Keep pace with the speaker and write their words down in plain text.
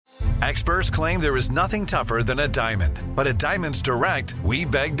Experts claim there is nothing tougher than a diamond. But at Diamonds Direct, we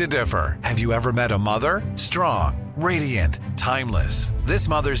beg to differ. Have you ever met a mother? Strong, radiant, timeless. This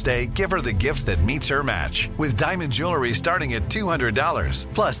Mother's Day, give her the gift that meets her match. With diamond jewelry starting at $200.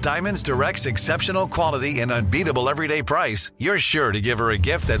 Plus Diamonds Direct's exceptional quality and unbeatable everyday price, you're sure to give her a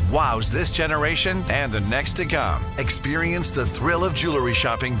gift that wows this generation and the next to come. Experience the thrill of jewelry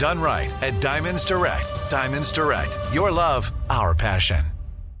shopping done right at Diamonds Direct. Diamonds Direct. Your love, our passion.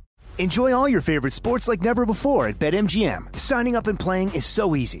 Enjoy all your favorite sports like never before at BetMGM. Signing up and playing is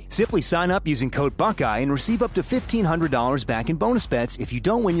so easy. Simply sign up using code Buckeye and receive up to $1,500 back in bonus bets if you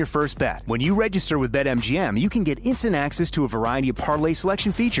don't win your first bet. When you register with BetMGM, you can get instant access to a variety of parlay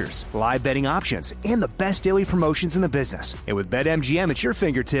selection features, live betting options, and the best daily promotions in the business. And with BetMGM at your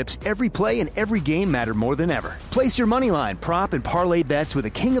fingertips, every play and every game matter more than ever. Place your moneyline, prop, and parlay bets with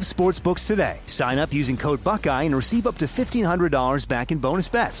the king of sportsbooks today. Sign up using code Buckeye and receive up to $1,500 back in bonus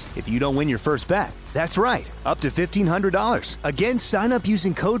bets if you don't win your first bet. That's right, up to $1,500. Again, sign up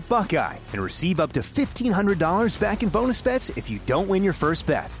using code Buckeye and receive up to $1,500 back in bonus bets if you don't win your first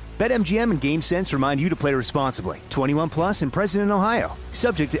bet. BetMGM and GameSense remind you to play responsibly. 21 plus and present in Ohio.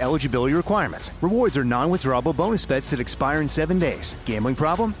 Subject to eligibility requirements. Rewards are non-withdrawable bonus bets that expire in 7 days. Gambling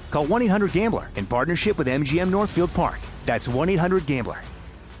problem? Call 1-800-GAMBLER in partnership with MGM Northfield Park. That's 1-800-GAMBLER.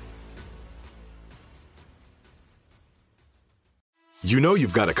 You know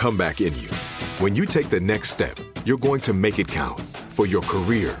you've got a comeback in you. When you take the next step, you're going to make it count. For your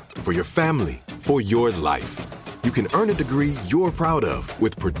career, for your family, for your life. You can earn a degree you're proud of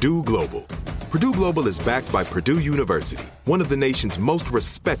with Purdue Global. Purdue Global is backed by Purdue University, one of the nation's most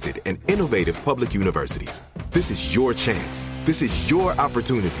respected and innovative public universities. This is your chance. This is your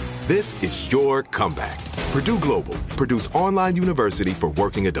opportunity. This is your comeback. Purdue Global, Purdue's online university for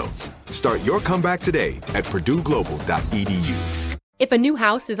working adults. Start your comeback today at purdueglobal.edu. If a new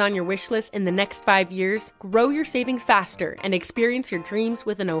house is on your wish list in the next 5 years, grow your savings faster and experience your dreams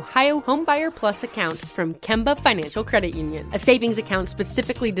with an Ohio Homebuyer Plus account from Kemba Financial Credit Union. A savings account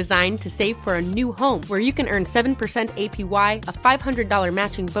specifically designed to save for a new home where you can earn 7% APY, a $500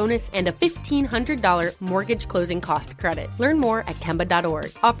 matching bonus, and a $1,500 mortgage closing cost credit. Learn more at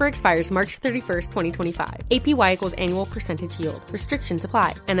Kemba.org. Offer expires March 31st, 2025. APY equals annual percentage yield. Restrictions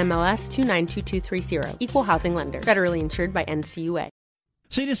apply. NMLS 292230. Equal housing lender. Federally insured by NCUA.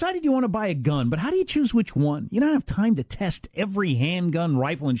 So you decided you want to buy a gun, but how do you choose which one? You don't have time to test every handgun,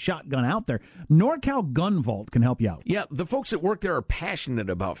 rifle, and shotgun out there. NorCal Gun Vault can help you out. Yeah, the folks that work there are passionate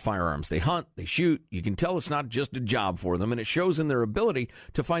about firearms. They hunt, they shoot. You can tell it's not just a job for them, and it shows in their ability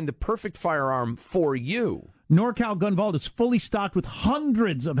to find the perfect firearm for you. NorCal Gun Vault is fully stocked with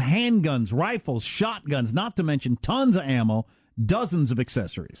hundreds of handguns, rifles, shotguns, not to mention tons of ammo, dozens of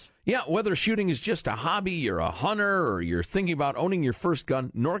accessories. Yeah, whether shooting is just a hobby, you're a hunter, or you're thinking about owning your first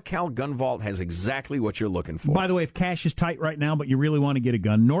gun, NorCal Gun Vault has exactly what you're looking for. By the way, if cash is tight right now, but you really want to get a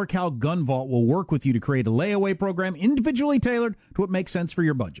gun, NorCal Gun Vault will work with you to create a layaway program individually tailored to what makes sense for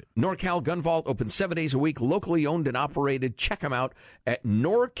your budget. NorCal Gun Vault opens 7 days a week, locally owned and operated. Check them out at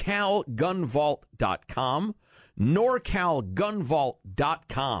NorCalGunVault.com.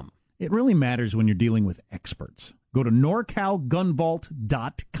 NorCalGunVault.com. It really matters when you're dealing with experts. Go to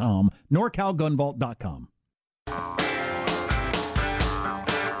NorCalGunVault.com, NorCalGunVault.com.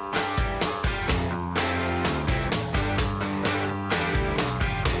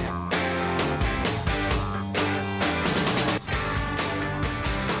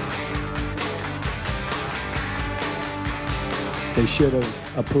 They should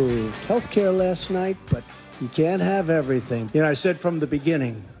have approved health care last night, but you can't have everything. You know, I said from the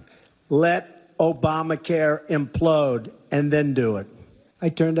beginning, let Obamacare implode and then do it. I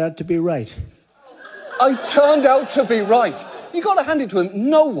turned out to be right. I turned out to be right. You got to hand it to him.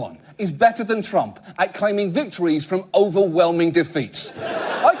 No one is better than Trump at claiming victories from overwhelming defeats.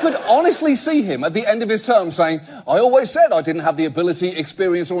 I could honestly see him at the end of his term saying, I always said I didn't have the ability,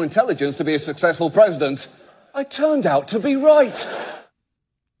 experience, or intelligence to be a successful president. I turned out to be right.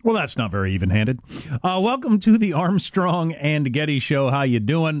 Well, that's not very even-handed. Welcome to the Armstrong and Getty Show. How you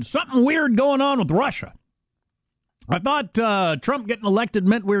doing? Something weird going on with Russia. I thought Trump getting elected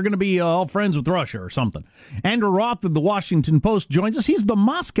meant we were going to be all friends with Russia or something. Andrew Roth of the Washington Post joins us. He's the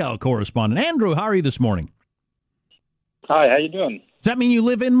Moscow correspondent. Andrew, how are you this morning? Hi, how you doing? Does that mean you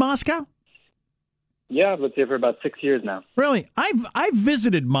live in Moscow? Yeah, I've lived here for about 6 years now. Really? I've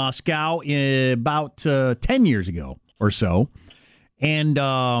visited Moscow about 10 years ago or so. And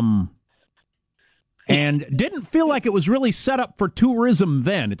didn't feel like it was really set up for tourism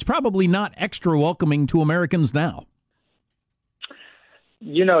then. It's probably not extra welcoming to Americans now.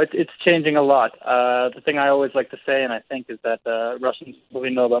 It's changing a lot. The thing I always like to say, and I think, is that Russians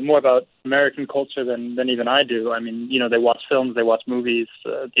really know more about American culture than even I do. I mean, they watch films, they watch movies.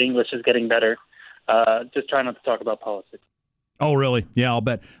 The English is getting better. Just try not to talk about politics. Oh, really? Yeah, I'll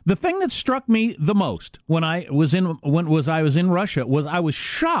bet. The thing that struck me the most when I was in Russia was I was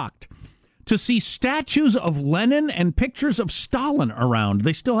shocked to see statues of Lenin and pictures of Stalin around.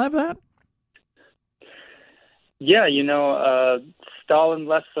 They still have that? Yeah, Stalin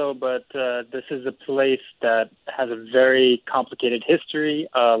less so, but this is a place that has a very complicated history.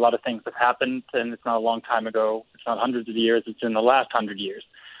 A lot of things have happened, and it's not a long time ago. It's not hundreds of years. It's in the last 100 years.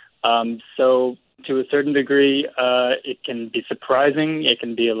 So to a certain degree, it can be surprising. It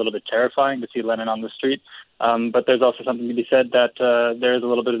can be a little bit terrifying to see Lenin on the street. But there's also something to be said that there is a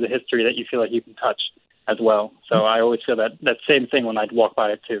little bit of the history that you feel like you can touch as well. So I always feel that same thing when I'd walk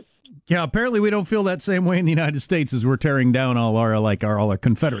by it too. Yeah, apparently we don't feel that same way in the United States as we're tearing down all our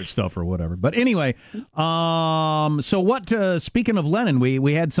Confederate stuff or whatever. But anyway, so what? Speaking of Lenin,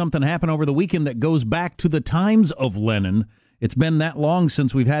 we had something happen over the weekend that goes back to the times of Lenin. It's been that long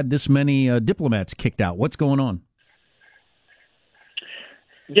since we've had this many diplomats kicked out. What's going on?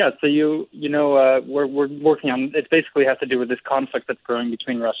 Yeah, so we're working on. It basically has to do with this conflict that's growing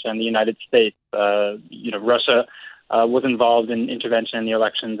between Russia and the United States. Russia was involved in intervention in the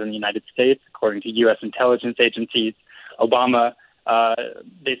elections in the United States, according to U.S. intelligence agencies. Obama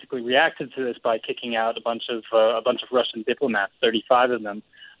basically reacted to this by kicking out a bunch of Russian diplomats, 35 of them.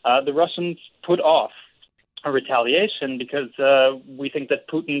 The Russians put off a retaliation because we think that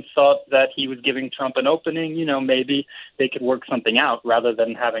Putin thought that he was giving Trump an opening. Maybe they could work something out rather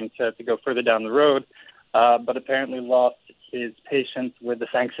than having to go further down the road. But apparently lost his patience with the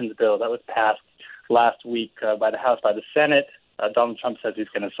sanctions bill that was passed last week by the House, by the Senate. Donald Trump says he's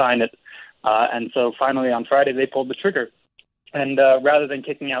going to sign it. And so finally on Friday, they pulled the trigger. And rather than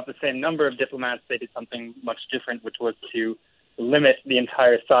kicking out the same number of diplomats, they did something much different, which was to limit the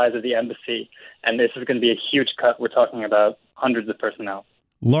entire size of the embassy. And this is going to be a huge cut. We're talking about hundreds of personnel.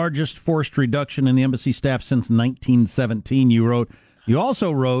 Largest forced reduction in the embassy staff since 1917, you wrote. You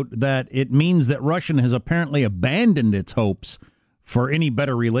also wrote that it means that Russia has apparently abandoned its hopes for any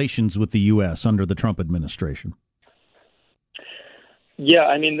better relations with the U.S. under the Trump administration. Yeah,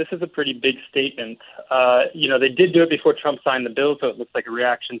 I mean, this is a pretty big statement. They did do it before Trump signed the bill, so it looks like a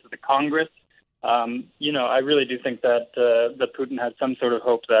reaction to the Congress. I really do think that Putin had some sort of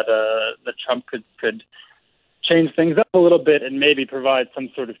hope that Trump could change things up a little bit and maybe provide some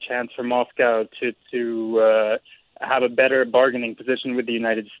sort of chance for Moscow to have a better bargaining position with the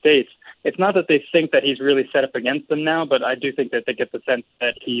United States. It's not that they think that he's really set up against them now, but I do think that they get the sense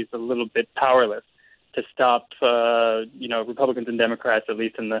that he's a little bit powerless to stop, Republicans and Democrats, at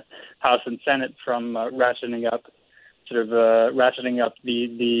least in the House and Senate, from ratcheting up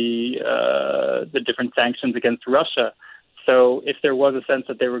the different sanctions against Russia. So if there was a sense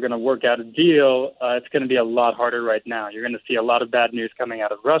that they were going to work out a deal, it's going to be a lot harder right now. You're going to see a lot of bad news coming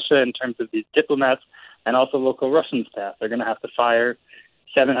out of Russia in terms of these diplomats and also local Russian staff. They're going to have to fire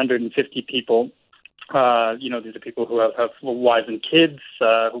 750 people. These are people who have wives and kids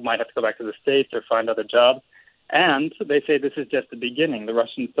who might have to go back to the States or find other jobs. And they say this is just the beginning. The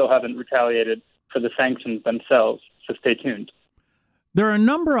Russians still haven't retaliated for the sanctions themselves. So stay tuned. There are a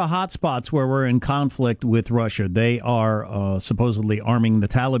number of hotspots where we're in conflict with Russia. They are supposedly arming the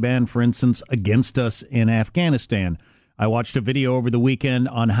Taliban, for instance, against us in Afghanistan. I watched a video over the weekend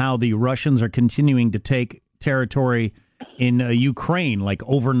on how the Russians are continuing to take territory in Ukraine. Like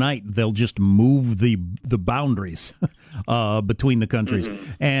overnight, they'll just move the boundaries between the countries.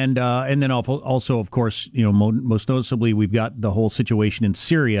 Mm-hmm. And then also, of course, most noticeably, we've got the whole situation in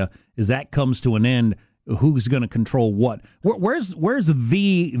Syria. As that comes to an end, who's going to control what? Where's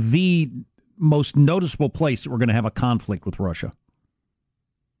the most noticeable place that we're going to have a conflict with Russia?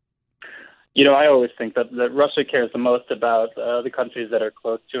 I always think that Russia cares the most about the countries that are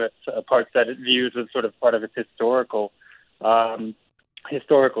close to it, parts that it views as sort of part of its historical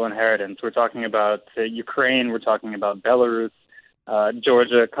inheritance. We're talking about Ukraine, we're talking about Belarus,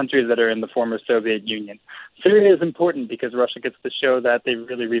 Georgia, countries that are in the former Soviet Union. Syria is important because Russia gets to show that they've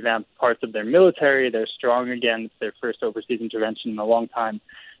really revamped parts of their military. They're strong again. It's their first overseas intervention in a long time.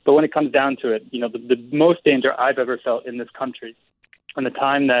 But when it comes down to it, the most danger I've ever felt in this country, and the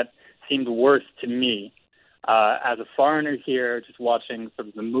time that seemed worse to me as a foreigner here, just watching sort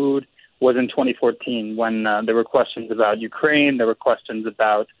of the mood, was in 2014 when there were questions about Ukraine. There were questions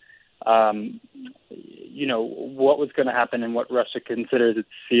about what was going to happen and what Russia considers its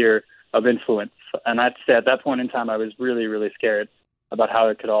sphere of influence. And I'd say at that point in time, I was really, really scared about how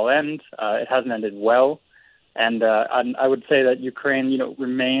it could all end. It hasn't ended well. And I would say that Ukraine,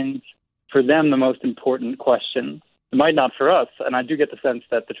 remains for them the most important question. It might not for us, and I do get the sense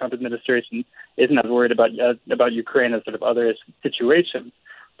that the Trump administration isn't as worried about Ukraine as sort of other situations.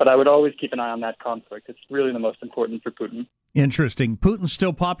 But I would always keep an eye on that conflict. It's really the most important for Putin. Interesting. Putin's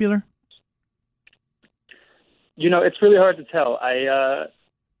still popular? It's really hard to tell.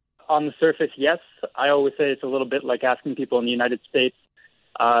 On the surface, yes. I always say it's a little bit like asking people in the United States,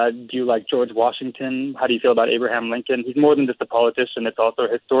 do you like George Washington? How do you feel about Abraham Lincoln? He's more than just a politician. It's also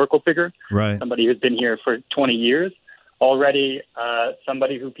a historical figure, right? Somebody who's been here for 20 years already,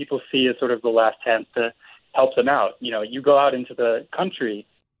 somebody who people see as sort of the last chance to help them out. You go out into the country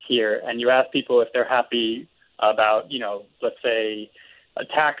here and you ask people if they're happy about, let's say,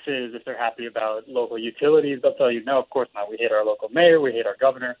 taxes, if they're happy about local utilities. They'll tell you, no, of course not. We hate our local mayor. We hate our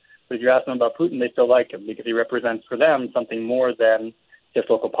governor. But if you ask them about Putin, they still like him because he represents for them something more than just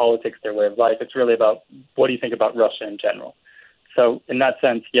local politics, their way of life. It's really about what do you think about Russia in general. So in that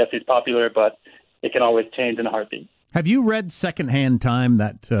sense, yes, he's popular, but it can always change in a heartbeat. Have you read Secondhand Time,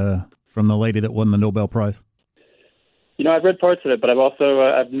 that from the lady that won the Nobel Prize? I've read parts of it, but I've also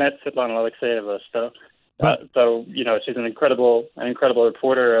I've met Svetlana Alexeyeva. So she's an incredible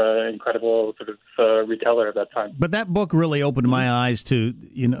reporter, incredible sort of reteller of that time. But that book really opened my eyes to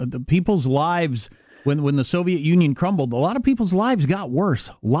the people's lives. When the Soviet Union crumbled, a lot of people's lives got worse.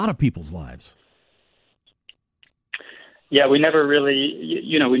 A lot of people's lives. Yeah, we never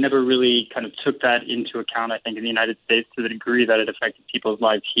really kind of took that into account, I think, in the United States to the degree that it affected people's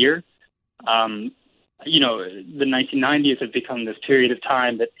lives here. The 1990s have become this period of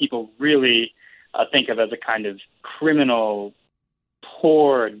time that people really think of as a kind of criminal,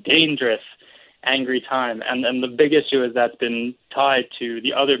 poor, dangerous, angry time. And the big issue is that's been tied to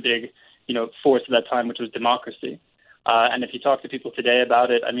the other big force of that time, which was democracy. And if you talk to people today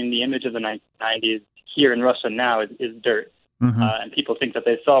about it, I mean, the image of the 1990s here in Russia now is dirt. Mm-hmm. And people think that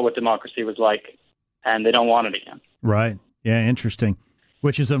they saw what democracy was like, and they don't want it again. Right. Yeah, interesting.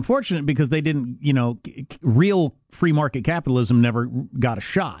 Which is unfortunate because they didn't, real free market capitalism never got a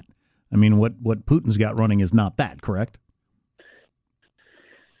shot. I mean, what Putin's got running is not that, correct?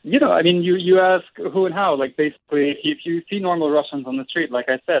 You ask who and how. Like, basically, if you see normal Russians on the street, like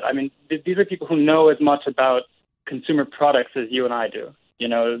I said, I mean, these are people who know as much about consumer products as you and I do.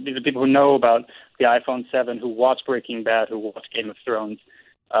 These are people who know about the iPhone 7, who watch Breaking Bad, who watch Game of Thrones,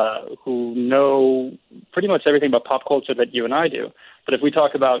 who know pretty much everything about pop culture that you and I do. But if we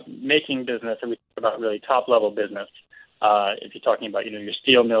talk about making business, or we talk about really top-level business, if you're talking about, your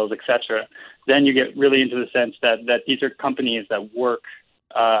steel mills, et cetera, then you get really into the sense that these are companies that work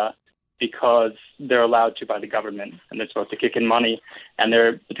because they're allowed to by the government, and they're supposed to kick in money, and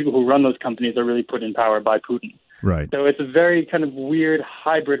the people who run those companies are really put in power by Putin. Right. So it's a very kind of weird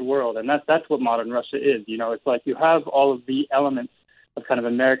hybrid world, and that's what modern Russia is. It's like you have all of the elements of kind of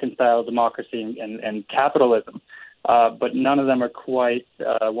American-style democracy and capitalism, but none of them are quite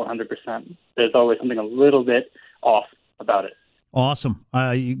 100%. There's always something a little bit off about it. Awesome.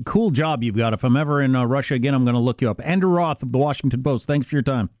 Cool job you've got. If I'm ever in Russia again, I'm going to look you up. Andrew Roth of the Washington Post, thanks for your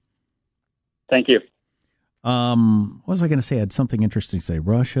time. Thank you. What was I going to say? I had something interesting to say.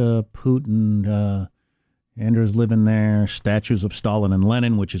 Russia, Putin, Andrew's living there, statues of Stalin and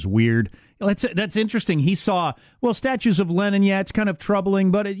Lenin, which is weird. That's interesting. He saw, statues of Lenin, yeah, it's kind of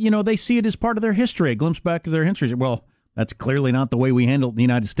troubling, but, they see it as part of their history, a glimpse back of their history. Well, that's clearly not the way we handle it in the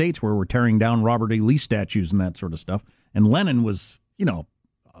United States, where we're tearing down Robert E. Lee statues and that sort of stuff. And Lenin was,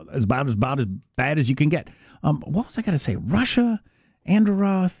 about as bad as you can get. What was I going to say? Russia, Andrew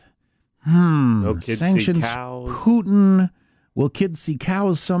Roth, no kids sanctions, see cows. Putin, will kids see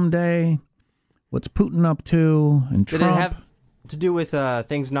cows someday? What's Putin up to? And Trump? Did it have to do with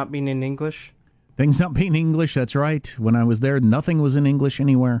things not being in English? Things not being English, that's right. When I was there, nothing was in English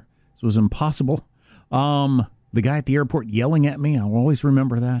anywhere. It was impossible. The guy at the airport yelling at me, I'll always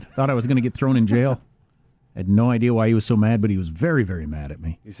remember that. Thought I was going to get thrown in jail. Had no idea why he was so mad, but he was very, very mad at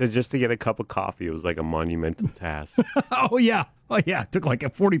me. He said just to get a cup of coffee, it was like a monumental task. Oh, yeah. It took like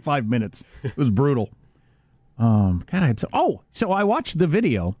 45 minutes. It was brutal. So I watched the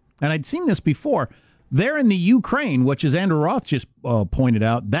video, and I'd seen this before. They're in the Ukraine, which, as Andrew Roth just pointed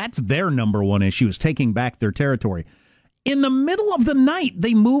out, that's their number one issue, is taking back their territory. In the middle of the night,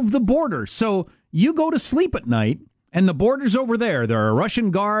 they move the border. So you go to sleep at night, and the border's over there. There are Russian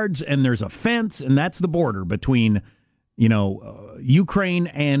guards, and there's a fence, and that's the border between, Ukraine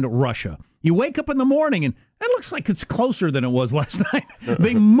and Russia. You wake up in the morning, and It looks like it's closer than it was last night.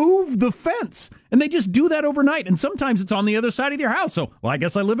 They move the fence, and they just do that overnight. And sometimes it's on the other side of your house. So, well, I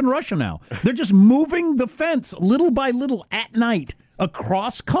guess I live in Russia now. They're just moving the fence little by little at night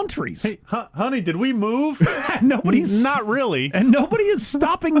across countries. Hey, honey, did we move? Nobody's not really, and nobody is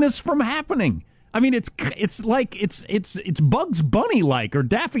stopping this from happening. I mean, it's Bugs Bunny like or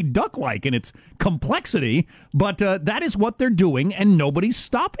Daffy Duck like in its complexity, but that is what they're doing, and nobody's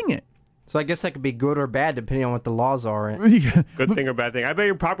stopping it. So I guess that could be good or bad depending on what the laws are. Good thing or bad thing. I bet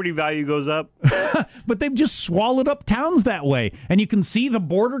your property value goes up. But they've just swallowed up towns that way, and you can see the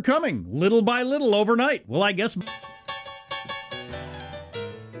border coming little by little overnight. Well, I guess.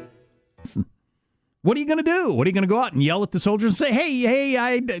 Listen, what are you going to do? What are you going to go out and yell at the soldiers and say, hey,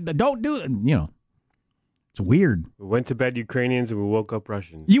 I don't do it? You know. It's weird. We went to bed Ukrainians and we woke up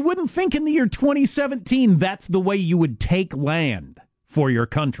Russians. You wouldn't think in the year 2017 that's the way you would take land for your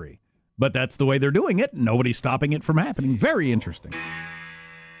country. But that's the way they're doing it. Nobody's stopping it from happening. Very interesting.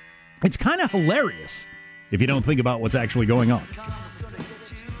 It's kind of hilarious if you don't think about what's actually going on.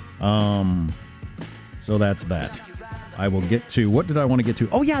 So that's that. I will get to, what did I want to get to?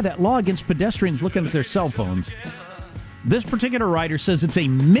 Oh, yeah, that law against pedestrians looking at their cell phones. This particular writer says it's a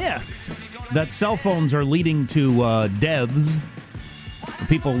myth that cell phones are leading to deaths.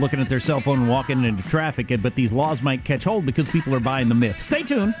 People looking at their cell phone and walking into traffic, but these laws might catch hold because people are buying the myth. Stay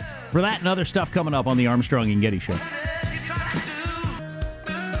tuned for that and other stuff coming up on the Armstrong and Getty Show.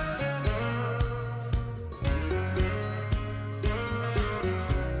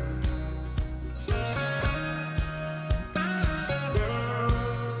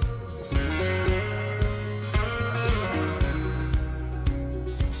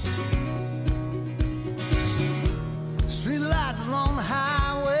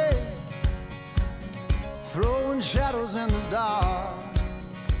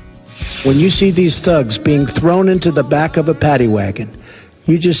 When you see these thugs being thrown into the back of a paddy wagon,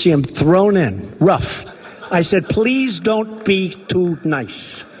 you just see them thrown in, rough. I said, please don't be too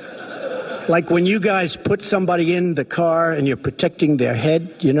nice. Like when you guys put somebody in the car and you're protecting their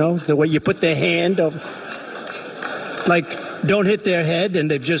head, you know, the way you put their hand over. Like, don't hit their head and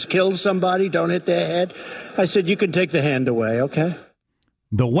they've just killed somebody, don't hit their head. I said, you can take the hand away, okay?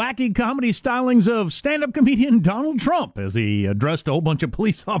 The wacky comedy stylings of stand-up comedian Donald Trump as he addressed a whole bunch of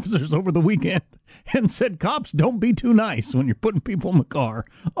police officers over the weekend and said, cops, don't be too nice when you're putting people in the car.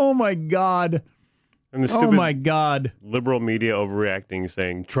 Oh, my God. And the oh, my God. Liberal media overreacting,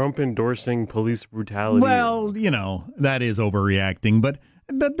 saying Trump endorsing police brutality. Well, you know, that is overreacting, but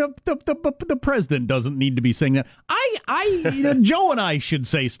the president doesn't need to be saying that. Joe and I should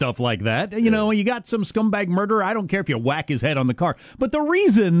say stuff like that. You know, you got some scumbag murderer. I don't care if you whack his head on the car. But the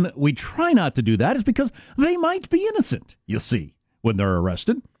reason we try not to do that is because they might be innocent, you see, when they're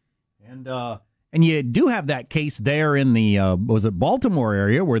arrested. And you do have that case there in the, was it Baltimore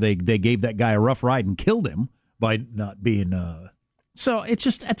area, where they gave that guy a rough ride and killed him by not being... So it's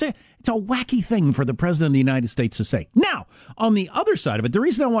a wacky thing for the president of the United States to say. Now, on the other side of it, the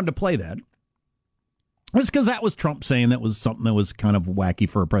reason I wanted to play that was because that was Trump saying that was something that was kind of wacky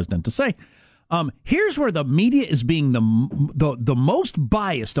for a president to say. Here's where the media is being the most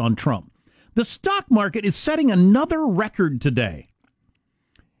biased on Trump. The stock market is setting another record today.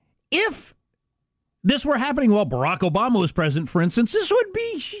 If this were happening while Barack Obama was president, for instance, this would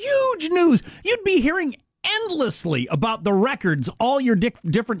be huge news. You'd be hearing endlessly about the records all your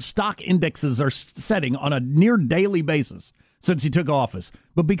different stock indexes are setting on a near daily basis since he took office.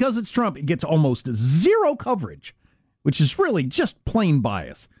 But because it's Trump, it gets almost zero coverage, which is really just plain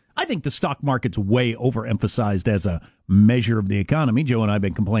bias. I think the stock market's way overemphasized as a measure of the economy. Joe and I have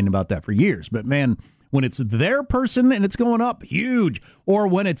been complaining about that for years. But, man, when it's their person and it's going up, huge. Or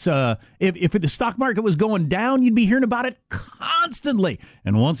when it's if the stock market was going down, you'd be hearing about it constantly.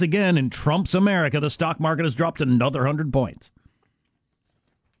 And once again, in Trump's America, the stock market has dropped another 100 points.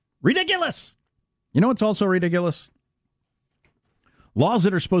 Ridiculous. You know what's also ridiculous? Laws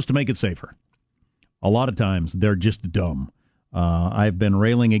that are supposed to make it safer. A lot of times, they're just dumb. I've been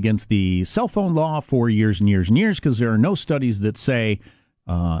railing against the cell phone law for years and years and years because there are no studies that say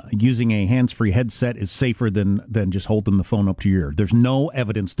using a hands-free headset is safer than just holding the phone up to your ear. There's no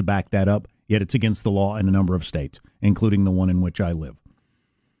evidence to back that up, yet it's against the law in a number of states, including the one in which I live.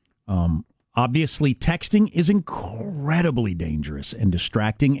 Obviously, texting is incredibly dangerous and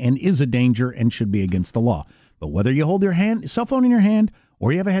distracting and is a danger and should be against the law. But whether you hold your cell phone in your hand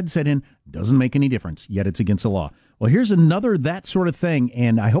or you have a headset in, doesn't make any difference, yet it's against the law. Well, here's another that sort of thing,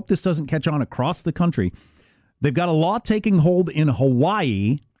 and I hope this doesn't catch on across the country. They've got a law taking hold in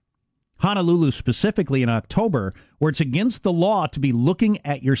Hawaii. Honolulu specifically in October, where it's against the law to be looking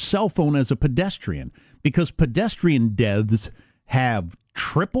at your cell phone as a pedestrian because pedestrian deaths have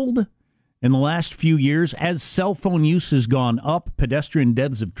tripled in the last few years. As cell phone use has gone up, pedestrian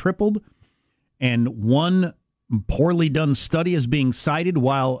deaths have tripled. And one poorly done study is being cited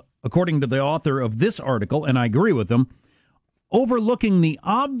while, according to the author of this article, and I agree with him, overlooking the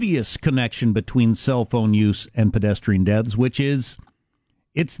obvious connection between cell phone use and pedestrian deaths, which is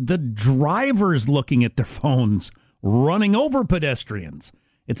it's the drivers looking at their phones running over pedestrians.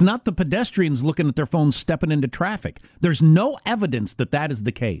 It's not the pedestrians looking at their phones stepping into traffic. There's no evidence that that is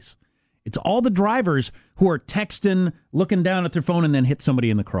the case. It's all the drivers who are texting, looking down at their phone, and then hit somebody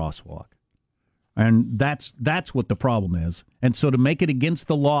in the crosswalk. And that's what the problem is. And so to make it against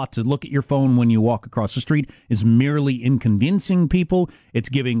the law to look at your phone when you walk across the street is merely inconveniencing people. It's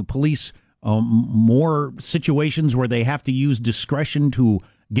giving police more situations where they have to use discretion to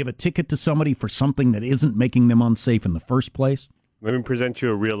give a ticket to somebody for something that isn't making them unsafe in the first place. Let me present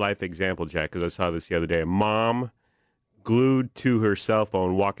you a real-life example, Jack, because I saw this the other day. A mom glued to her cell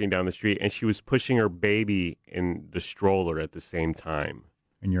phone walking down the street, and she was pushing her baby in the stroller at the same time.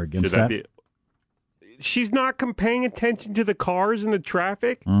 And you're against that? She's not paying attention to the cars and the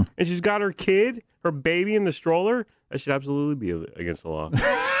traffic, and she's got her kid, her baby in the stroller. That should absolutely be against the law.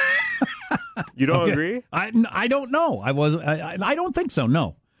 You don't agree? I don't know. I don't think so,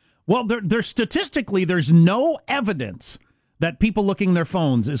 no. Well, there's statistically, there's no evidence that people looking at their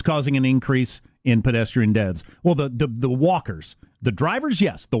phones is causing an increase in pedestrian deaths. Well, the walkers. The drivers,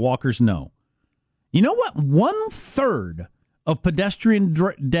 yes. The walkers, no. You know what? 1/3 of pedestrian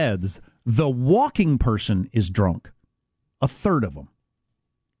deaths, the walking person is drunk. 1/3 of them.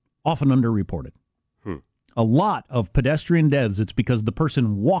 Often underreported. A lot of pedestrian deaths, it's because the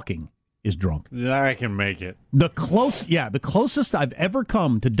person walking is drunk. I can make it. The closest I've ever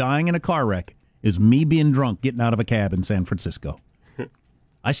come to dying in a car wreck is me being drunk getting out of a cab in San Francisco.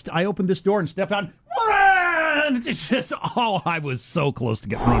 I opened this door and stepped out. And it's just, I was so close to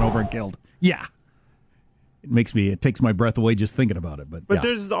getting run over and killed. Yeah. It takes my breath away just thinking about it. But yeah.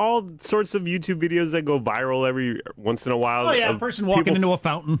 There's all sorts of YouTube videos that go viral every once in a while. Oh, yeah, a person walking into a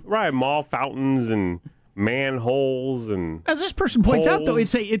fountain. Right, mall fountains and manholes and as this person points out, though,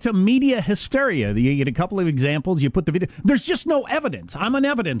 it's a media hysteria. You get a couple of examples, you put the video. There's just no evidence. I'm an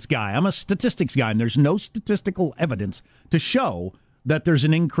evidence guy. I'm a statistics guy, and there's no statistical evidence to show that there's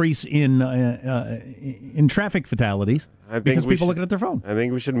an increase in traffic fatalities because people looking at their phone. I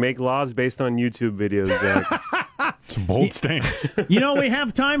think we should make laws based on YouTube videos, Jack. It's a bold stance. We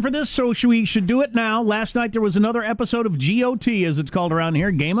have time for this, so we should do it now. Last night there was another episode of GOT, as it's called around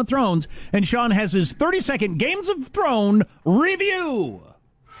here, Game of Thrones, and Sean has his 30-second Games of Thrones review.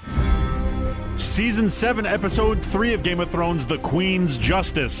 Season 7, Episode 3 of Game of Thrones, The Queen's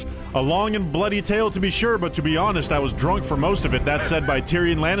Justice. A long and bloody tale, to be sure, but to be honest, I was drunk for most of it. That said by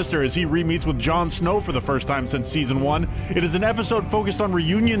Tyrion Lannister as he re-meets with Jon Snow for the first time since Season 1. It is an episode focused on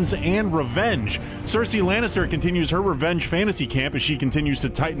reunions and revenge. Cersei Lannister continues her revenge fantasy camp as she continues to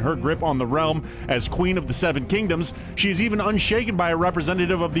tighten her grip on the realm as Queen of the Seven Kingdoms. She is even unshaken by a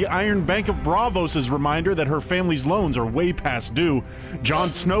representative of the Iron Bank of Braavos' reminder that her family's loans are way past due. Jon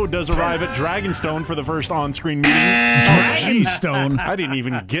Snow does arrive at Dragonstone for the first on-screen meeting. Dragonstone? I didn't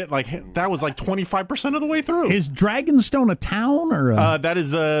even get, that was 25% of the way through. Is Dragonstone a town or that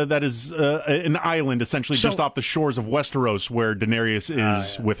is an island essentially just off the shores of Westeros where Daenerys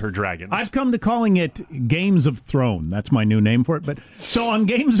is with her dragons. I've come to calling it Games of Thrones. That's my new name for it. But so on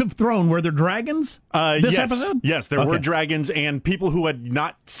Games of Thrones, were there dragons? This episode? Yes, there were dragons, and people who had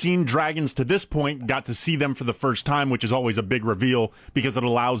not seen dragons to this point got to see them for the first time, which is always a big reveal because it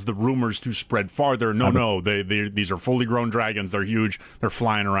allows the rumors to spread farther. These are fully grown dragons. They're huge. They're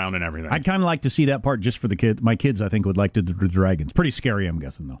flying around and everything. I'd kind of like to see that part just for the kids. My kids, I think, would like to do the dragons. Pretty scary, I'm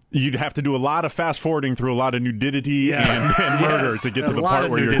guessing, though. You'd have to do a lot of fast-forwing through a lot of nudity and murder to get to the part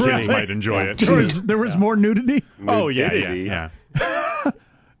where your kids might enjoy it. There was more nudity? Oh, yeah.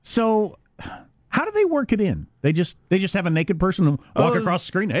 So, how do they work it in? They just have a naked person walk across the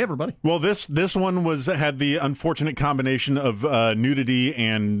screen. Hey, everybody. Well, this one had the unfortunate combination of nudity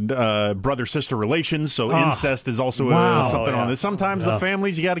and brother-sister relations, so incest is also something on this. Sometimes the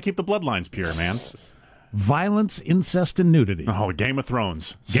families, you got to keep the bloodlines pure, man. Violence, incest, and nudity. Oh, Game of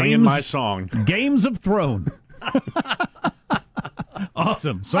Thrones. Singing my song. Games of Thrones.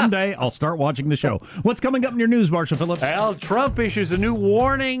 Awesome. Someday I'll start watching the show. What's coming up in your news, Marshall Phillips? Well, Trump issues a new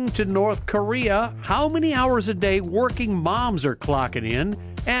warning to North Korea. How many hours a day working moms are clocking in?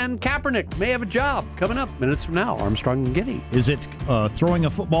 And Kaepernick may have a job. Coming up minutes from now, Armstrong and Getty. Is it throwing a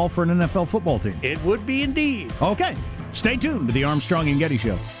football for an NFL football team? It would be indeed. Okay. Stay tuned to the Armstrong and Getty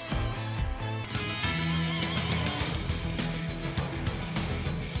Show.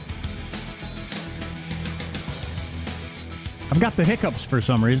 got the hiccups for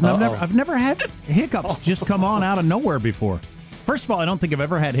some reason. I've never had hiccups just come on out of nowhere before. First of all, I don't think I've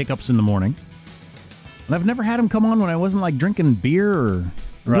ever had hiccups in the morning. And I've never had them come on when I wasn't like drinking beer or...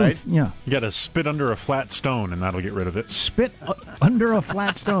 Right? Yeah. You got to spit under a flat stone, and that'll get rid of it. Spit under a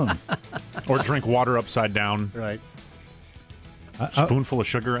flat stone. Or drink water upside down. Right. Spoonful of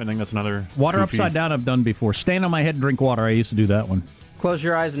sugar, I think that's another Water goofy. upside down I've done before. Stand on my head and drink water. I used to do that one. Close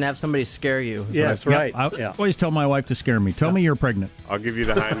your eyes and have somebody scare you. Yes, Yep, right. I always tell my wife to scare me. Tell me you're pregnant. I'll give you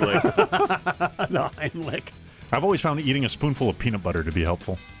the Heimlich. The Heimlich. I've always found eating a spoonful of peanut butter to be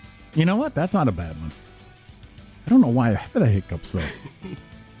helpful. You know what? That's not a bad one. I don't know why I have the hiccups, though.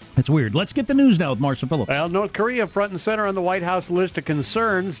 It's weird. Let's get the news now with Marcia Phillips. Well, North Korea front and center on the White House list of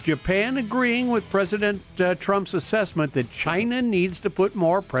concerns. Japan agreeing with President Trump's assessment that China needs to put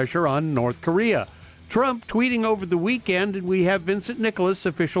more pressure on North Korea. Trump tweeting over the weekend, and we have Vincent Nicholas,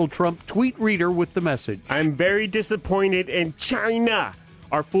 official Trump tweet reader, with the message. I'm very disappointed in China.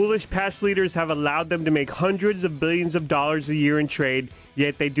 Our foolish past leaders have allowed them to make hundreds of billions of dollars a year in trade,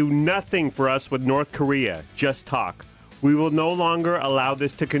 yet they do nothing for us with North Korea. Just talk. We will no longer allow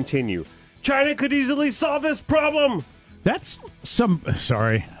this to continue. China could easily solve this problem. That's some...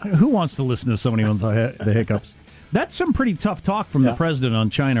 Sorry. Who wants to listen to somebody with the hiccups? That's some pretty tough talk from the president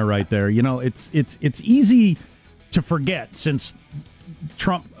on China right there. You know, it's easy to forget, since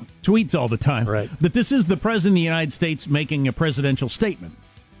Trump tweets all the time, that this is the president of the United States making a presidential statement.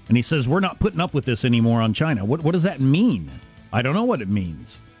 And he says, we're not putting up with this anymore on China. What does that mean? I don't know what it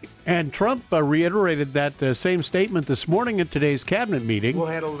means. And Trump reiterated that same statement this morning at today's cabinet meeting. We'll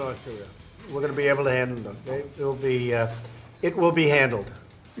handle North Korea. We're going to be able to handle them. It will be handled.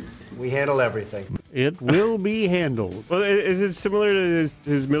 We handle everything. It will be handled. Well, is it similar to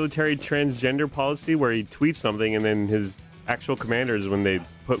his military transgender policy, where he tweets something and then his actual commanders, when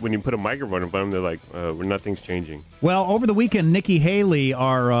you put a microphone in front of them, they're like, nothing's changing? Well, over the weekend, Nikki Haley,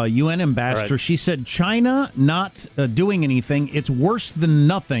 our UN ambassador, she said China not doing anything, it's worse than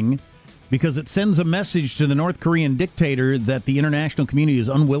nothing, because it sends a message to the North Korean dictator that the international community is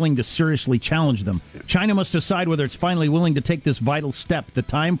unwilling to seriously challenge them. China must decide whether it's finally willing to take this vital step. The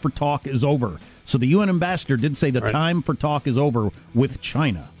time for talk is over. So the UN ambassador did say the time for talk is over with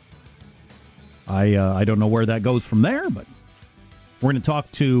China. I don't know where that goes from there, but we're going to talk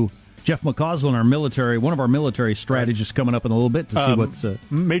to Jeff McCausland, one of our military strategists, coming up in a little bit to see what's...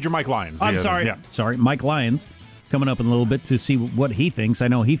 Major Mike Lyons. I'm sorry, Mike Lyons, coming up in a little bit to see what he thinks. I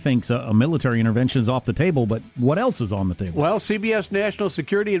know he thinks a military intervention is off the table, but what else is on the table? Well, CBS National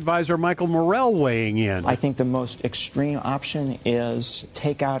Security Advisor Michael Morrell weighing in. I think the most extreme option is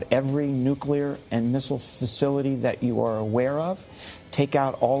take out every nuclear and missile facility that you are aware of. Take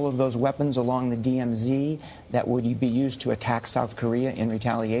out all of those weapons along the DMZ that would be used to attack South Korea in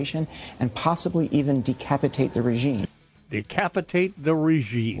retaliation, and possibly even decapitate the regime. Decapitate the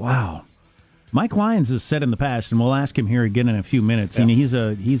regime. Wow. Mike Lyons has said in the past, and we'll ask him here again in a few minutes. Yeah. He's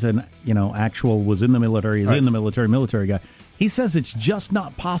an actual, was in the military, is in the military guy. He says it's just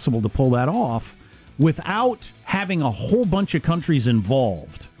not possible to pull that off without having a whole bunch of countries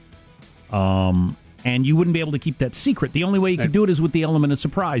involved. And you wouldn't be able to keep that secret. The only way you could do it is with the element of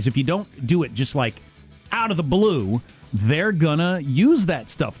surprise. If you don't do it just like out of the blue, they're gonna use that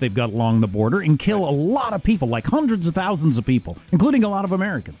stuff they've got along the border and kill a lot of people, like hundreds of thousands of people, including a lot of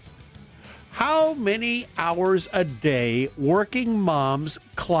Americans. How many hours a day working moms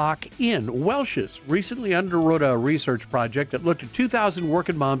clock in? Welch's recently underwrote a research project that looked at 2,000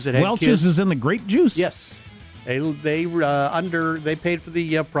 working moms that had Welch's kids. is in the grape juice? Yes. They paid for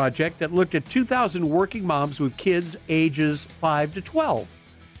the project that looked at 2,000 working moms with kids ages 5 to 12.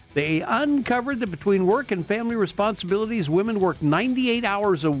 They uncovered that between work and family responsibilities, women work 98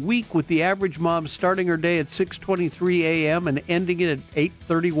 hours a week, with the average mom starting her day at 6:23 a.m. and ending it at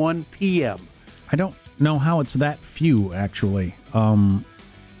 8:31 p.m. I don't know how it's that few, actually.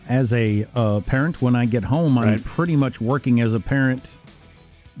 As a parent, when I get home, I'm pretty much working as a parent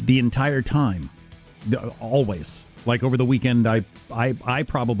the entire time. Always. Like over the weekend, I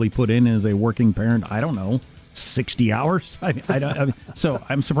probably put in as a working parent, I don't know, 60 hours. So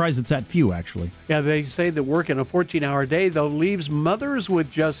I'm surprised it's that few, actually. Yeah, they say that working a 14-hour day, though, leaves mothers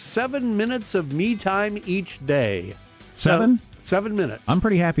with just 7 minutes of me time each day. 7? 7 minutes. I'm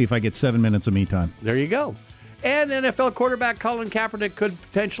pretty happy if I get 7 minutes of me time. There you go. And NFL quarterback Colin Kaepernick could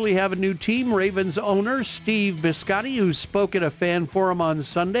potentially have a new team. Ravens owner Steve Biscotti, who spoke at a fan forum on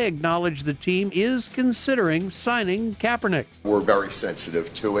Sunday, acknowledged the team is considering signing Kaepernick. We're very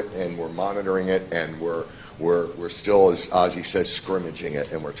sensitive to it, and we're monitoring it, and we're still, as Ozzie says, scrimmaging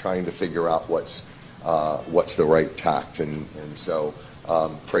it, and we're trying to figure out what's the right tact, and so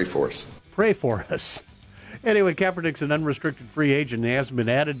pray for us. Pray for us. Anyway, Kaepernick's an unrestricted free agent. He hasn't been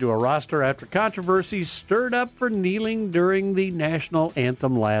added to a roster after controversy stirred up for kneeling during the national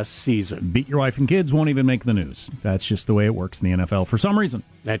anthem last season. Beat your wife and kids won't even make the news. That's just the way it works in the NFL for some reason.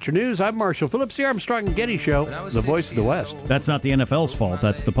 That's your news. I'm Marshall Phillips, the Armstrong and Getty Show, the voice of the West. That's not the NFL's fault.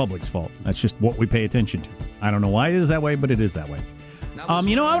 That's the public's fault. That's just what we pay attention to. I don't know why it is that way, but it is that way. I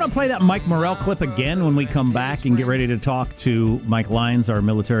want to play that Mike Morrell clip again when we come back and get ready to talk to Mike Lyons, our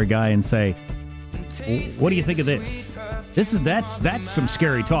military guy, and say, what do you think of this? That's some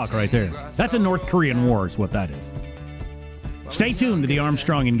scary talk right there. That's a North Korean war is what that is. Stay tuned to the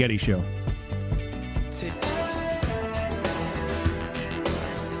Armstrong and Getty Show.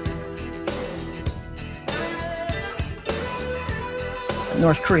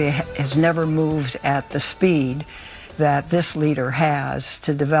 North Korea has never moved at the speed that this leader has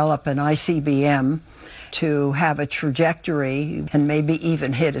to develop an ICBM, to have a trajectory and maybe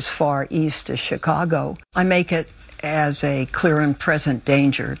even hit as far east as Chicago. I make it as a clear and present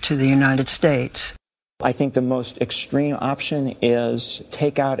danger to the United States. I think the most extreme option is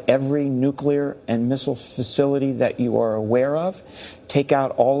take out every nuclear and missile facility that you are aware of. Take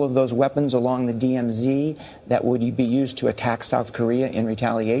out all of those weapons along the DMZ that would be used to attack South Korea in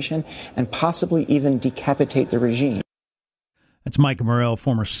retaliation, and possibly even decapitate the regime. That's Mike Morrell,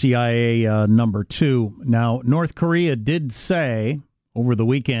 former CIA number 2. Now, North Korea did say over the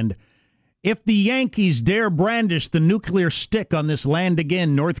weekend, if the Yankees dare brandish the nuclear stick on this land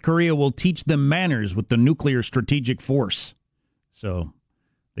again, North Korea will teach them manners with the nuclear strategic force. So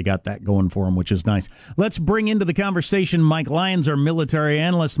they got that going for them, which is nice. Let's bring into the conversation Mike Lyons, our military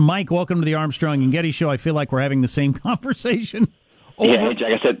analyst. Mike, welcome to the Armstrong and Getty Show. I feel like we're having the same conversation. Yeah, hey, Jack,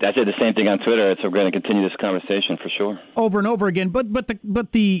 I said the same thing on Twitter, so we're going to continue this conversation for sure. Over and over again, but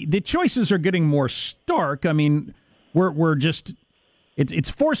the choices are getting more stark. I mean, we're just it's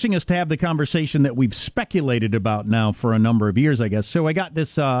forcing us to have the conversation that we've speculated about now for a number of years, I guess. So I got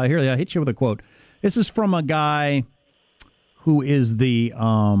this here. I hit you with a quote. This is from a guy who is the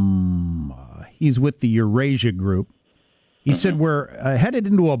he's with the Eurasia Group. He said we're headed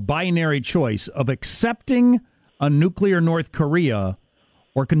into a binary choice of accepting a nuclear North Korea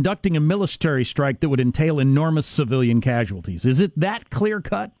or conducting a military strike that would entail enormous civilian casualties. Is it that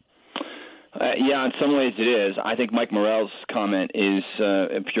clear-cut? Yeah, in some ways it is. I think Mike Morrell's comment is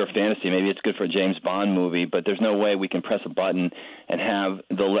pure fantasy. Maybe it's good for a James Bond movie, but there's no way we can press a button and have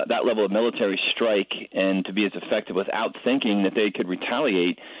that level of military strike and to be as effective without thinking that they could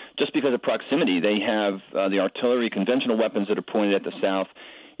retaliate just because of proximity. They have the artillery, conventional weapons that are pointed at the south.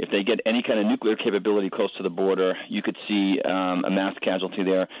 If they get any kind of nuclear capability close to the border, you could see a mass casualty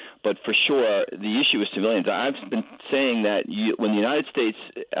there. But for sure, the issue is civilians. I've been saying that when the United States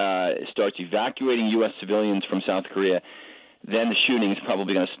starts evacuating U.S. civilians from South Korea, then the shooting is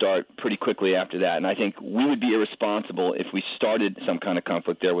probably going to start pretty quickly after that. And I think we would be irresponsible if we started some kind of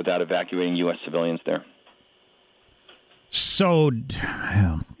conflict there without evacuating U.S. civilians there. So,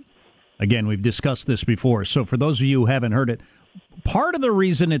 again, we've discussed this before. So for those of you who haven't heard it, part of the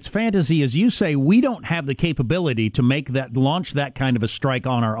reason it's fantasy is you say we don't have the capability to launch that kind of a strike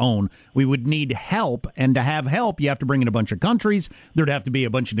on our own. We would need help, and to have help, you have to bring in a bunch of countries. There'd have to be a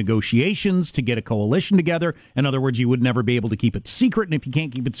bunch of negotiations to get a coalition together. In other words, you would never be able to keep it secret, and if you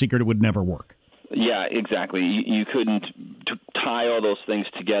can't keep it secret, it would never work. Yeah, exactly. You couldn't tie all those things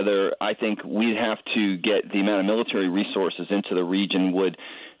together. I think we'd have to get the amount of military resources into the region would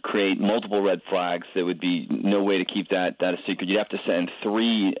create multiple red flags. There would be no way to keep that a secret. You'd have to send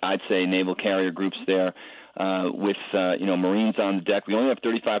 3, I'd say, naval carrier groups there with Marines on the deck. We only have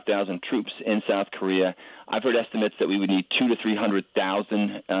 35,000 troops in South Korea. I've heard estimates that we would need 200,000 to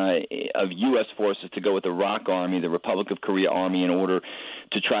 300,000 of U.S. forces to go with the ROK Army, the Republic of Korea Army, in order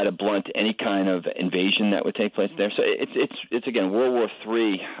to try to blunt any kind of invasion that would take place there. So it's again World War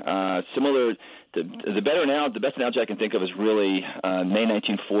III, similar. The best analogy I can think of is really May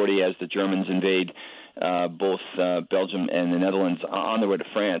 1940, as the Germans invade both Belgium and the Netherlands on their way to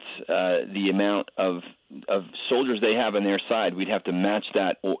France. The amount of soldiers they have on their side, we'd have to match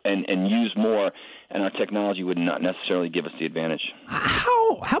that and use more, and our technology would not necessarily give us the advantage.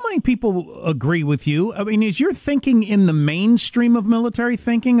 How many people agree with you? I mean, is your thinking in the mainstream of military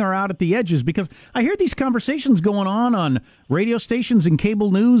thinking or out at the edges? Because I hear these conversations going on radio stations and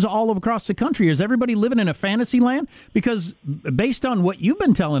cable news all across the country. Is everybody living in a fantasy land? Because based on what you've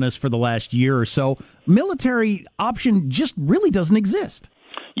been telling us for the last year or so, military option just really doesn't exist.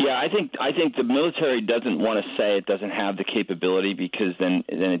 Yeah, I think the military doesn't want to say it doesn't have the capability, because then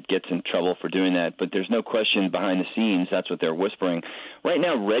it gets in trouble for doing that. But there's no question behind the scenes that's what they're whispering. Right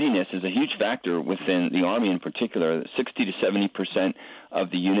now, readiness is a huge factor within the Army in particular. 60 to 70%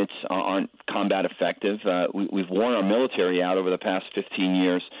 of the units aren't combat effective. We've worn our military out over the past 15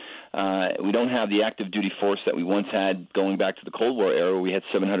 years. We don't have the active duty force that we once had going back to the Cold War era, where we had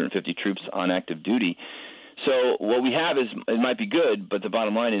 750 troops on active duty. So what we have is, it might be good, but the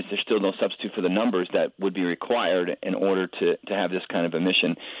bottom line is there's still no substitute for the numbers that would be required in order to have this kind of a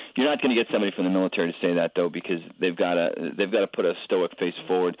mission. You're not going to get somebody from the military to say that, though, because they've got to put a stoic face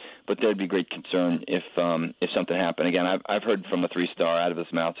forward. But there'd be great concern if something happened. Again, I've heard from a 3-star out of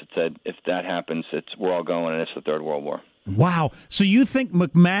his mouth that said if that happens, we're all going, and it's the Third World War. Wow. So you think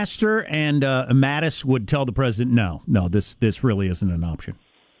McMaster and Mattis would tell the president, no, this really isn't an option?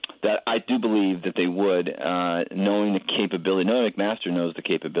 That I do believe that they would, knowing the capability. Knowing McMaster knows the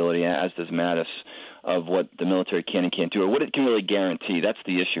capability, as does Mattis, of what the military can and can't do, or what it can really guarantee. That's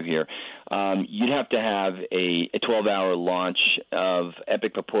the issue here. You'd have to have a 12-hour launch of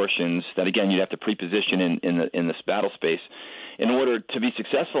epic proportions that, again, you'd have to preposition in this battle space in order to be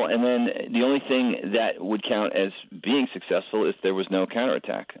successful. And then the only thing that would count as being successful is there was no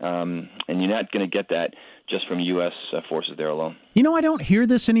counterattack. And you're not going to get that just from U.S. forces there alone. You know, I don't hear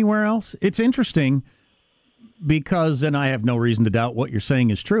this anywhere else. It's interesting because, and I have no reason to doubt what you're saying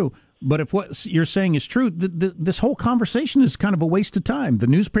is true, but if what you're saying is true, this whole conversation is kind of a waste of time. The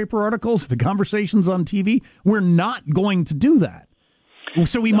newspaper articles, the conversations on TV, we're not going to do that.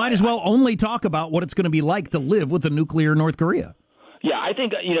 So we might as well only talk about what it's going to be like to live with a nuclear North Korea. Yeah, I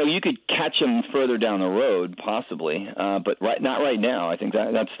think you could catch them further down the road, possibly, but not right now. I think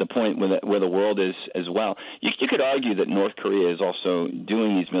that's the point where the world is as well. You could argue that North Korea is also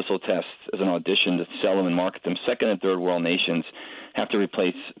doing these missile tests as an audition to sell them and market them. Second and third world nations have to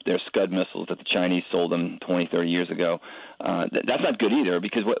replace their Scud missiles that the Chinese sold them 20, 30 years ago. That's not good either,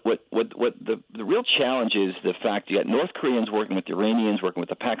 because what the real challenge is the fact you got North Koreans working with the Iranians, working with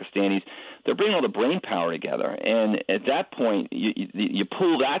the Pakistanis. They're bringing all the brain power together, and at that point, you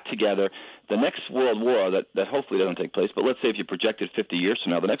pull that together. The next world war that hopefully doesn't take place, but let's say if you projected 50 years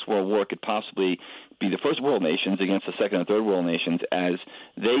from now, the next world war could possibly be the first world nations against the second and third world nations as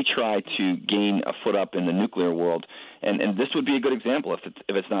they try to gain a foot up in the nuclear world. And this would be a good example if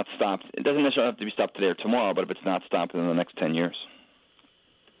it's not stopped. It doesn't necessarily have to be stopped today or tomorrow, but if it's not stopped in the next 10 years.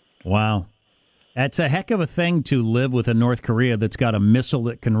 Wow. That's a heck of a thing to live with a North Korea that's got a missile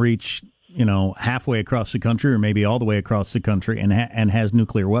that can reach, halfway across the country or maybe all the way across the country and has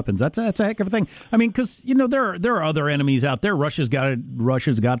nuclear weapons. That's a heck of a thing. I mean, because, there are other enemies out there. Russia's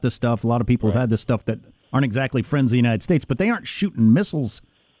got this stuff. A lot of people have had this stuff that aren't exactly friends of the United States, but they aren't shooting missiles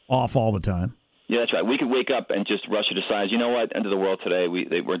off all the time. Yeah, that's right. We could wake up and just Russia decides, you know what, end of the world today,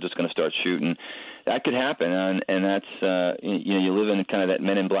 we're just going to start shooting. That could happen, and that's you live in kind of that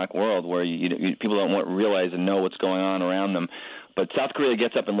Men in Black world where people don't realize and know what's going on around them. But South Korea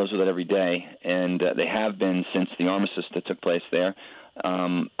gets up and lives with it every day, and they have been since the armistice that took place there.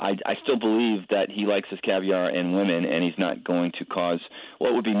 I still believe that he likes his caviar and women, and he's not going to cause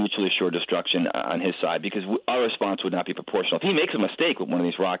what would be mutually assured destruction on his side, because our response would not be proportional. If he makes a mistake with one of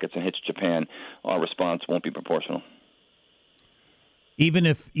these rockets and hits Japan, our response won't be proportional. Even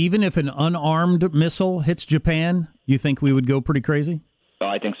if an unarmed missile hits Japan, you think we would go pretty crazy? Oh,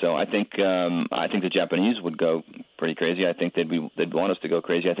 I think so. I think the Japanese would go pretty crazy. I think they'd want us to go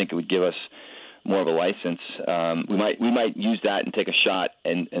crazy. I think it would give us more of a license. We might use that and take a shot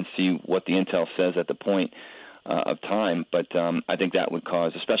and see what the intel says at the point of time. But I think that would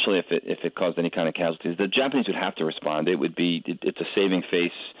cause, especially if it caused any kind of casualties, the Japanese would have to respond. It's a saving face.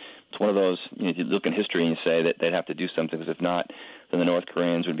 It's one of those, you look in history and you say that they'd have to do something, because if not, then the North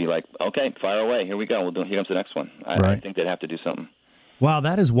Koreans would be like, okay, fire away. Here we go. Here comes the next one. I think they'd have to do something. Wow,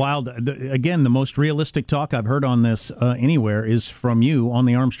 that is wild. Again, the most realistic talk I've heard on this anywhere is from you on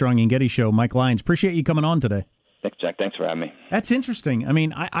the Armstrong and Getty Show. Mike Lyons, appreciate you coming on today. Thanks, Jack. Thanks for having me. That's interesting. I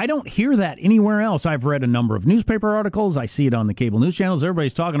mean, I don't hear that anywhere else. I've read a number of newspaper articles. I see it on the cable news channels.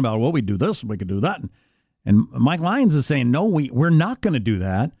 Everybody's talking about, well, we do this, we could do that. And Mike Lyons is saying, no, we're not going to do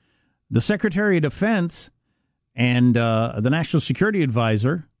that. The Secretary of Defense and the National Security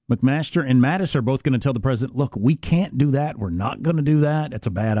Advisor, McMaster and Mattis, are both going to tell the president, look, we can't do that. We're not going to do that. It's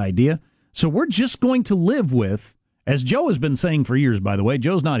a bad idea. So we're just going to live with, as Joe has been saying for years, by the way,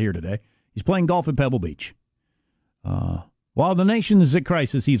 Joe's not here today. He's playing golf at Pebble Beach. While the nation is at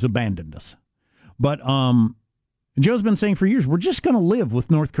crisis, he's abandoned us. But Joe's been saying for years, we're just going to live with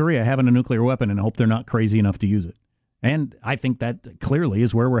North Korea having a nuclear weapon and hope they're not crazy enough to use it. And I think that clearly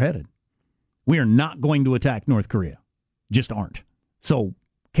is where we're headed. We are not going to attack North Korea. Just aren't. So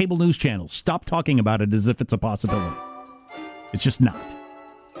Cable news channels, stop talking about it as if it's a possibility. It's just not.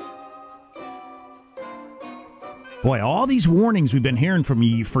 Boy, all these warnings we've been hearing from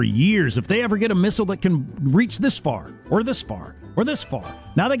you for years, if they ever get a missile that can reach this far, or this far, or this far.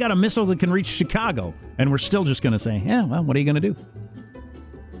 Now they got a missile that can reach Chicago, and we're still just going to say, yeah, well, what are you going to do?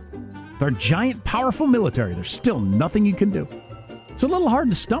 With our giant, powerful military, there's still nothing you can do. It's a little hard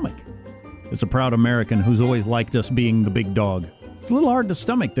to stomach. As a proud American who's always liked us being the big dog, it's a little hard to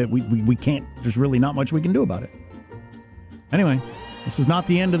stomach that we can't, there's really not much we can do about it. Anyway, this is not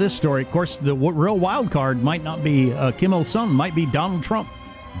the end of this story. Of course, the real wild card might not be Kim Il-sung, might be Donald Trump.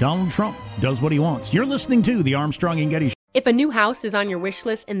 Donald Trump does what he wants. You're listening to the Armstrong and Getty Show. If a new house is on your wish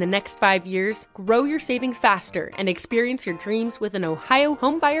list in the next 5 years, grow your savings faster and experience your dreams with an Ohio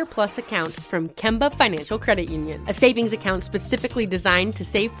Homebuyer Plus account from Kemba Financial Credit Union. A savings account specifically designed to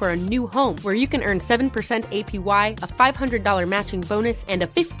save for a new home where you can earn 7% APY, a $500 matching bonus, and a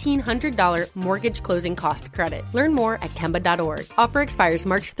 $1,500 mortgage closing cost credit. Learn more at Kemba.org. Offer expires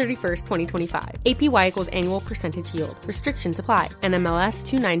March 31st, 2025. APY equals annual percentage yield. Restrictions apply. NMLS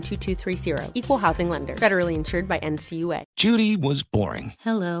 292230. Equal housing lender. Federally insured by NCUA. Judy was boring.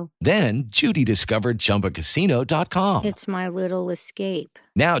 Hello. Then Judy discovered ChumbaCasino.com. It's my little escape.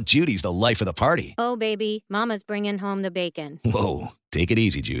 Now Judy's the life of the party. Oh, baby, mama's bringing home the bacon. Whoa, take it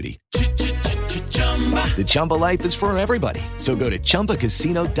easy, Judy. The Chumba life is for everybody. So go to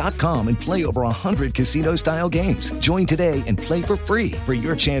ChumbaCasino.com and play over 100 casino-style games. Join today and play for free for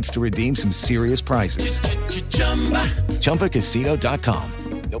your chance to redeem some serious prizes. ChumbaCasino.com.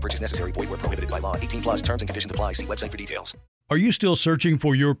 No purchase necessary. Void where prohibited by law. 18 plus terms and conditions apply. See website for details. Are you still searching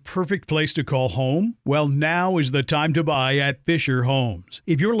for your perfect place to call home? Well, now is the time to buy at Fisher Homes.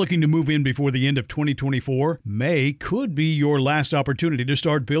 If you're looking to move in before the end of 2024, May could be your last opportunity to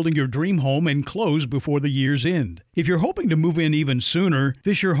start building your dream home and close before the year's end. If you're hoping to move in even sooner,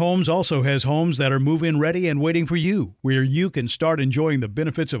 Fisher Homes also has homes that are move-in ready and waiting for you, where you can start enjoying the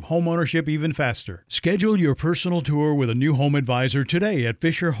benefits of homeownership even faster. Schedule your personal tour with a new home advisor today at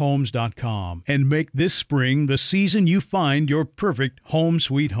FisherHomes.com and make this spring the season you find your perfect home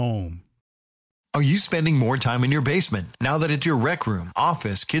sweet home. Are you spending more time in your basement now that it's your rec room,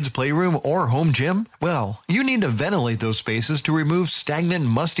 office, kids' playroom, or home gym? Well, you need to ventilate those spaces to remove stagnant,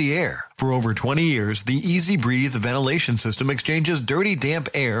 musty air. For over 20 years, the Easy Breathe ventilation system exchanges dirty, damp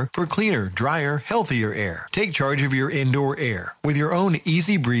air for cleaner, drier, healthier air. Take charge of your indoor air with your own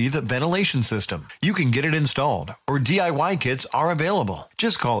Easy Breathe ventilation system. You can get it installed, or DIY kits are available.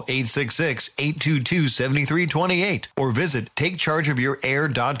 Just call 866-822-7328 or visit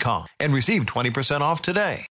takechargeofyourair.com and receive 20% off today.